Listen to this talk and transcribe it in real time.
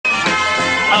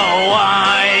Oh,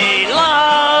 I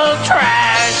love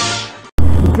trash.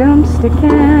 Dumpster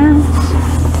cats.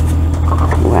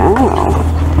 Wow.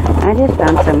 I just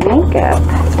found some makeup.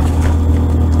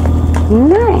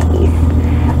 Nice.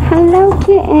 Hello,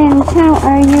 kittens. How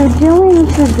are you doing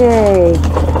today?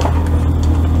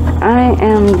 I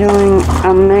am doing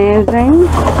amazing.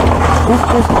 Let's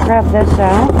just grab this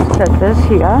out. Set this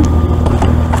here.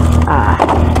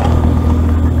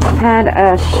 Had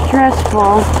a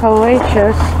stressful,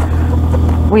 hellacious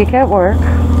week at work.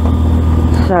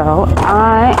 So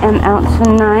I am out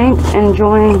tonight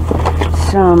enjoying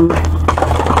some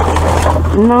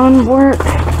non-work,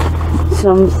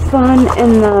 some fun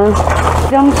in the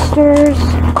dumpsters,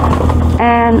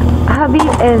 and hubby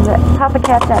is Papa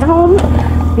Cat's at home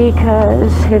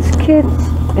because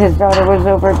his daughter was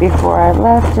over before I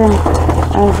left, and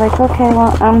I was like, okay,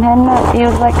 well, I'm heading up. He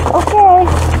was like, okay,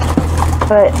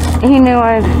 but he knew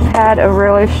I've had a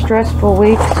really stressful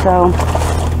week, so,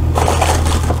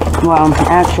 well,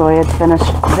 actually, it's been a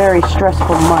very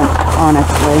stressful month,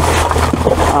 honestly.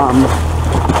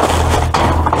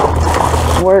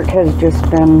 Work has just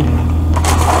been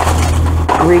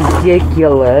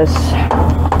ridiculous.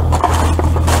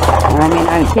 I mean,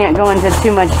 I can't go into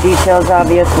too much details,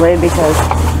 obviously, because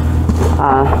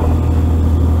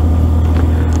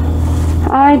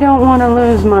I don't want to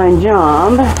lose my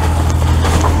job.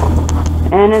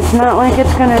 And it's not like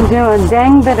it's going to do a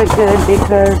dang bit of good,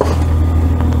 because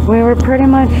we were pretty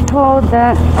much told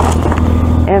that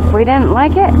if we didn't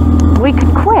like it, we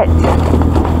could quit.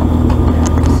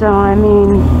 So, I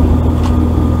mean,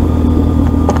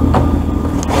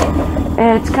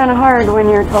 it's kind of hard when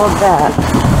you're told that.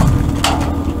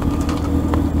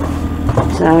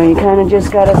 So you kind of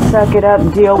just got to suck it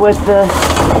up, deal with the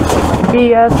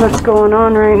BS that's going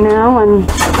on right now, and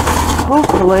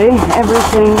hopefully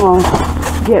everything will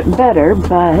get better,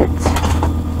 but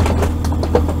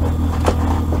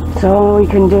so all we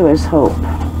can do is hope.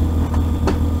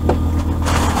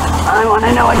 I want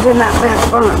to know what's in that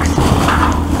back box.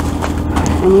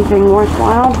 Anything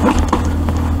worthwhile?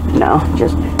 No,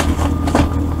 just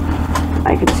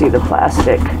I can see the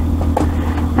plastic.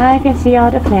 I can see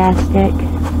all the plastic.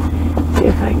 See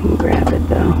if I can grab it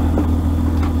though.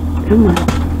 Come on.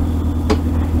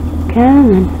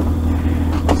 Come on.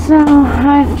 So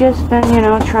I've just been, you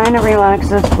know, trying to relax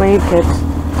this week. It's,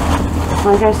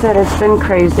 like I said, it's been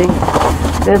crazy.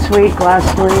 This week,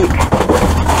 last week,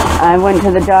 I went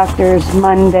to the doctor's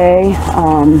Monday.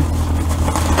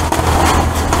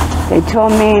 They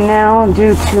told me now,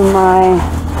 due to my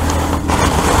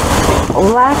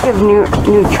lack of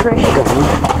nutrition,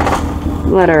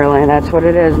 literally, that's what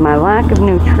it is, my lack of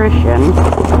nutrition,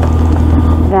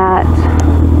 that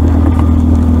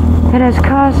it has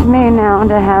caused me now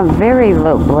to have very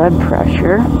low blood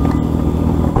pressure.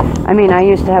 I mean, I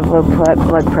used to have low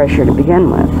blood pressure to begin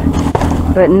with,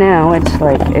 but now it's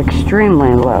like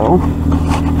extremely low.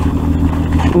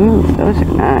 Ooh, those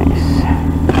are nice.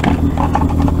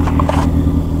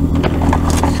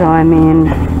 So, I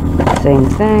mean, same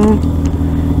thing.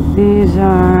 These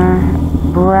are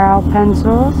brow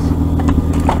pencils.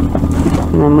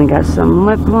 And then we got some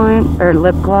lip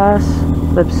gloss,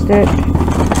 lipstick.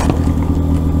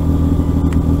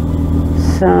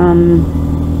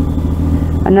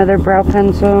 Another brow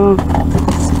pencil.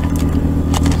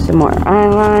 Some more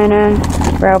eyeliner,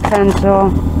 brow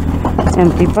pencil,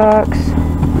 empty box.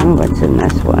 Oh, what's in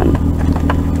this one?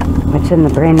 What's in the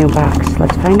brand new box?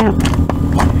 Let's find out.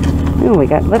 Oh, we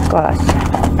got lip gloss.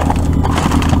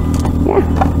 Yeah.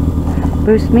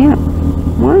 Boost me up.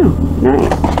 Wow,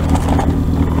 nice.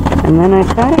 And then I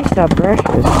thought I saw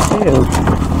brushes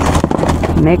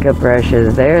too. Makeup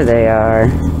brushes, there they are.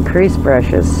 Crease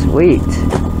brushes, sweet.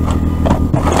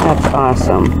 That's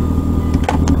awesome.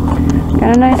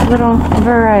 Got a nice little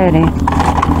variety.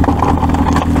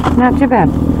 Not too bad.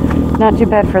 Not too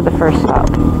bad for the first stop.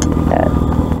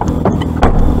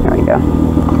 There we go.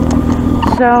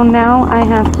 So now I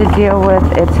have to deal with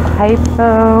its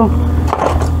hypo.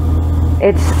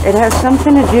 It has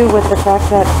something to do with the fact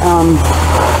that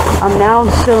I'm now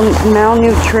so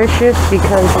malnutritious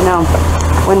because, you know,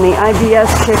 when the IBS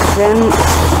kicks in,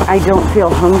 I don't feel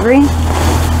hungry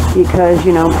because,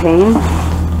 you know, pain.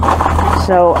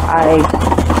 So I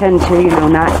tend to, you know,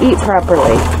 not eat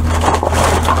properly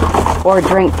or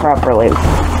drink properly.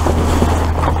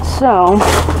 So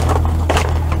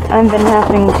I've been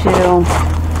having to,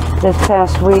 this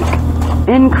past week,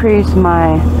 increase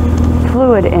my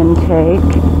fluid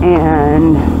intake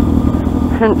and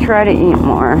try to eat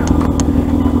more.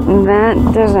 That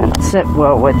doesn't sit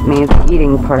well with me, the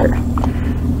eating part.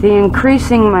 The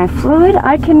increasing my fluid,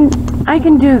 I can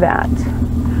do that.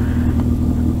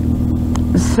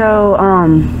 So,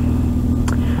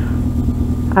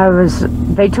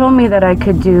 they told me that I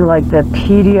could do like the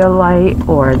Pedialyte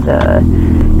or the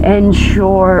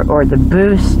Ensure or the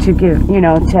Boost to give,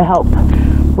 to help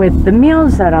with the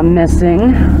meals that I'm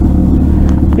missing,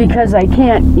 because I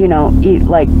can't, eat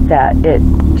like that. It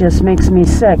just makes me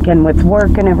sick, and with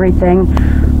work and everything,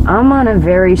 I'm on a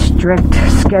very strict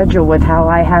schedule with how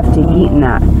I have to eat and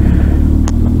that.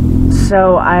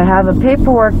 So I have a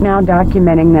paperwork now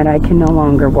documenting that I can no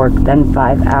longer work than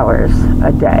 5 hours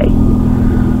a day.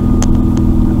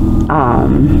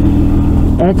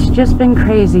 It's just been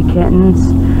crazy,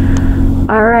 kittens.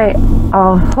 Alright,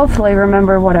 I'll hopefully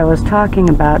remember what I was talking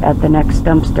about at the next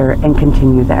dumpster and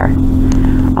continue there.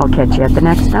 I'll catch you at the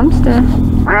next dumpster.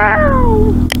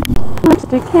 Wow!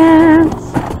 Dumpster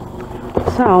cats!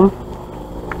 So,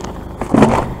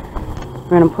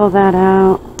 we're going to pull that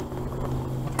out.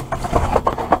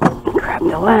 Grab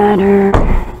the ladder.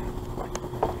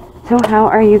 So how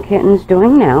are you kittens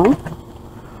doing now?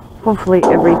 Hopefully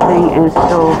everything is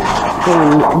still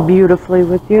going beautifully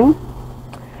with you.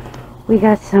 We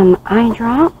got some eye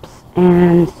drops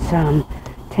and some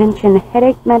tension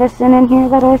headache medicine in here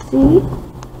that I see.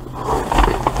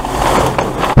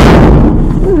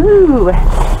 Ooh.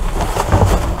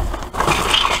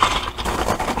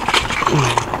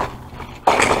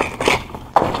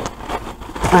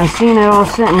 I seen it all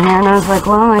sitting here and I was like,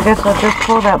 well, I guess I'll just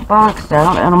pull that box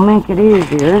out. It'll make it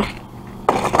easier.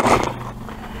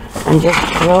 And just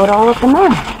throw it all up in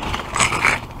there.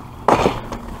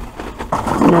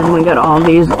 And then we got all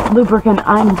these lubricant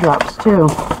eye drops too.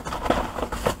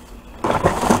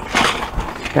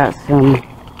 Got some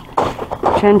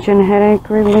tension headache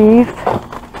relief.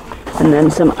 And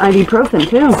then some ibuprofen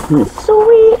too. And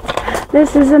sweet!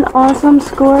 This is an awesome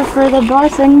score for the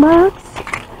blessing box.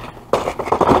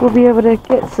 We'll be able to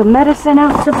get some medicine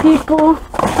out to people.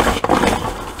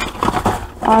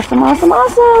 Awesome, awesome,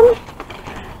 awesome!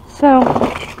 So,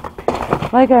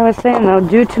 like I was saying though,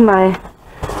 due to my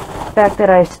fact that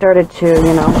I started to,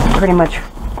 pretty much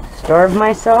starve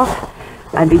myself,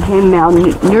 I became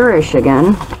malnourished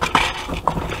again.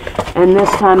 And this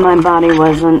time my body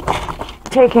wasn't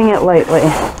taking it lightly.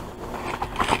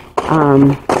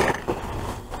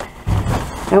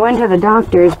 I went to the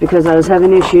doctors because I was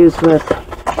having issues with,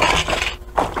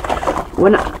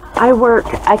 when I work,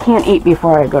 I can't eat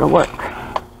before I go to work.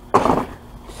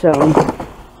 So,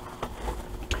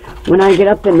 when I get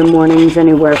up in the mornings,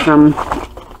 anywhere from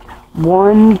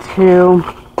 1 to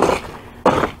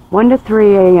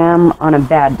 3 a.m. on a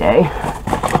bad day,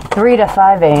 3 to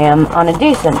 5 a.m. on a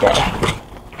decent day.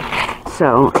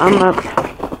 So, I'm up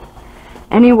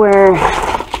anywhere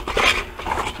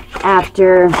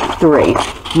after 3,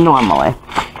 normally.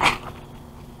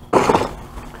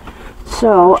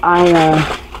 So,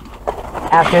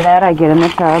 after that, I get in the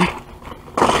tub,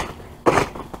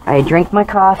 I drink my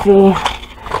coffee,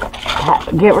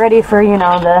 get ready for,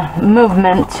 the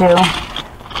movement to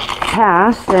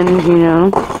pass,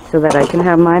 and, so that I can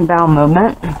have my bowel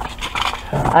movement.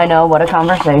 I know, what a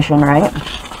conversation, right?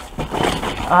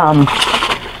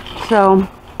 So,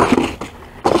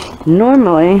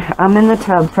 normally, I'm in the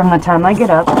tub from the time I get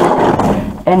up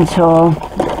until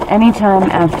anytime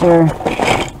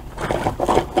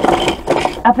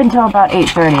up until about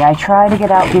 8:30. I try to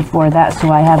get out before that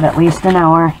so I have at least an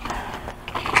hour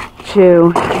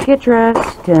to get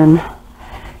dressed and,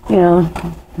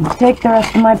 take the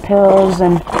rest of my pills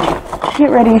and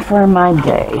get ready for my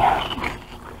day.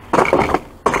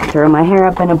 Throw my hair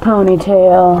up in a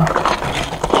ponytail,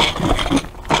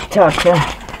 talk to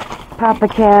Papa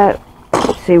Cat,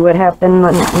 see what happened,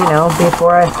 the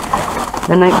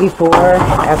night before,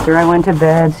 after I went to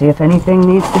bed, see if anything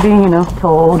needs to be,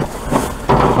 told.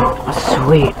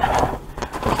 Sweet.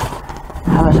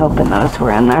 I was hoping those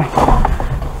were in there.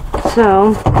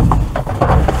 So,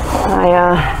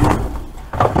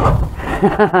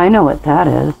 I know what that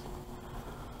is.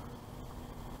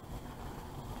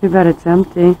 Too bad it's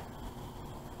empty.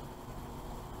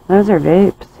 Those are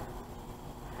vapes.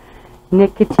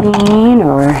 Nicotine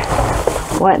or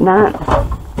whatnot.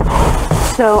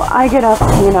 So I get up,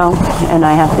 and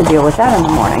I have to deal with that in the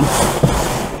morning.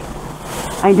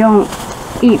 I don't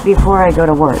eat before I go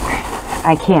to work.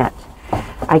 I can't.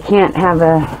 I can't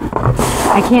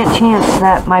chance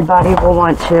that my body will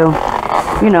want to,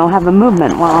 have a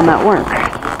movement while I'm at work.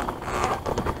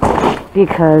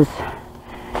 Because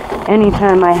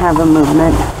anytime I have a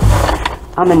movement,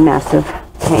 I'm in massive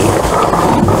pain.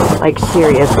 Like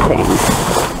serious pain.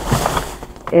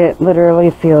 It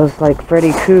literally feels like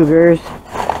Freddy Krueger's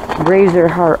razor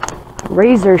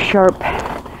sharp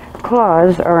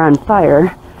claws are on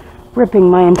fire, ripping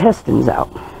my intestines out.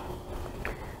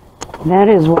 That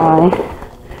is why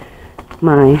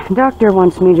my doctor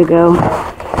wants me to go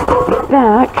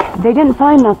back. They didn't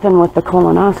find nothing with the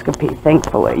colonoscopy,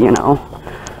 thankfully, you know.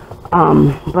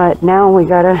 But now we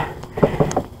gotta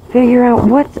figure out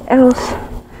what else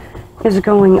is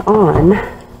going on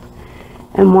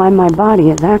and why my body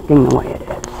is acting the way it is.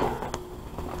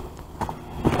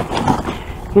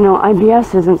 You know,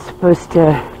 IBS isn't supposed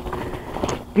to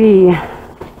be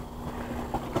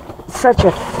such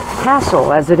a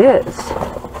hassle as it is.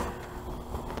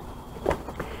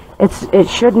 It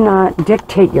should not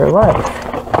dictate your life.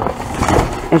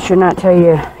 It should not tell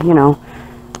you, you know,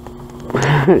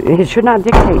 it should not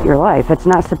dictate your life. It's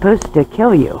not supposed to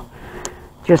kill you.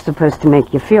 It's just supposed to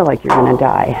make you feel like you're going to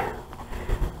die.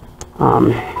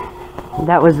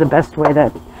 That was the best way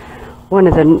that one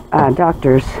of the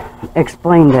doctors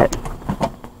explained it.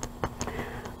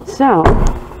 So,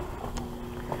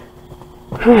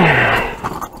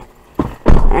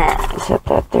 set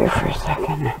that there for a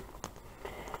second.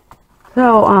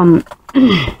 So,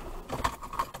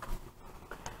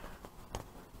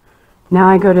 now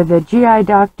I go to the GI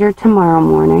doctor tomorrow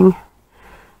morning,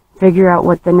 figure out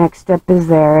what the next step is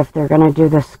there, if they're going to do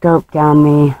the scope down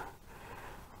me.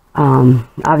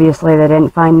 Obviously they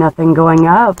didn't find nothing going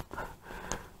up,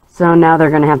 so now they're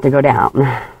going to have to go down.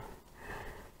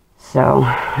 So,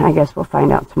 I guess we'll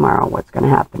find out tomorrow what's going to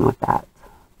happen with that.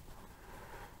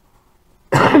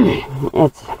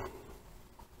 It's,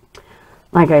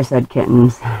 like I said,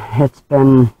 kittens, it's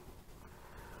been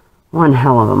one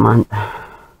hell of a month.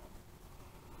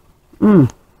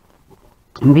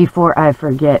 Before I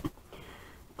forget,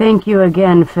 thank you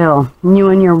again, Phil. You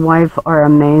and your wife are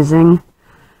amazing.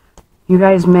 You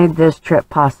guys made this trip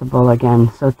possible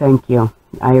again, so thank you.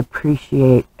 I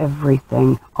appreciate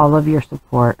everything, all of your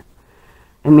support.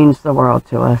 It means the world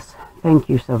to us. Thank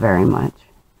you so very much.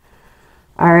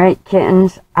 Alright,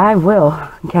 kittens, I will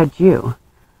catch you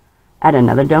at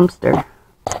another dumpster.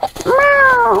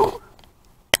 Meow!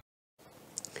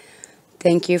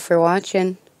 Thank you for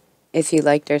watching. If you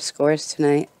liked our scores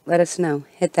tonight, let us know.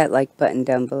 Hit that like button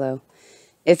down below.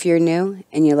 If you're new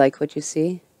and you like what you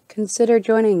see, consider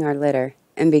joining our litter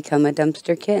and become a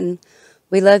dumpster kitten.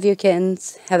 We love you,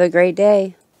 kittens. Have a great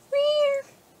day.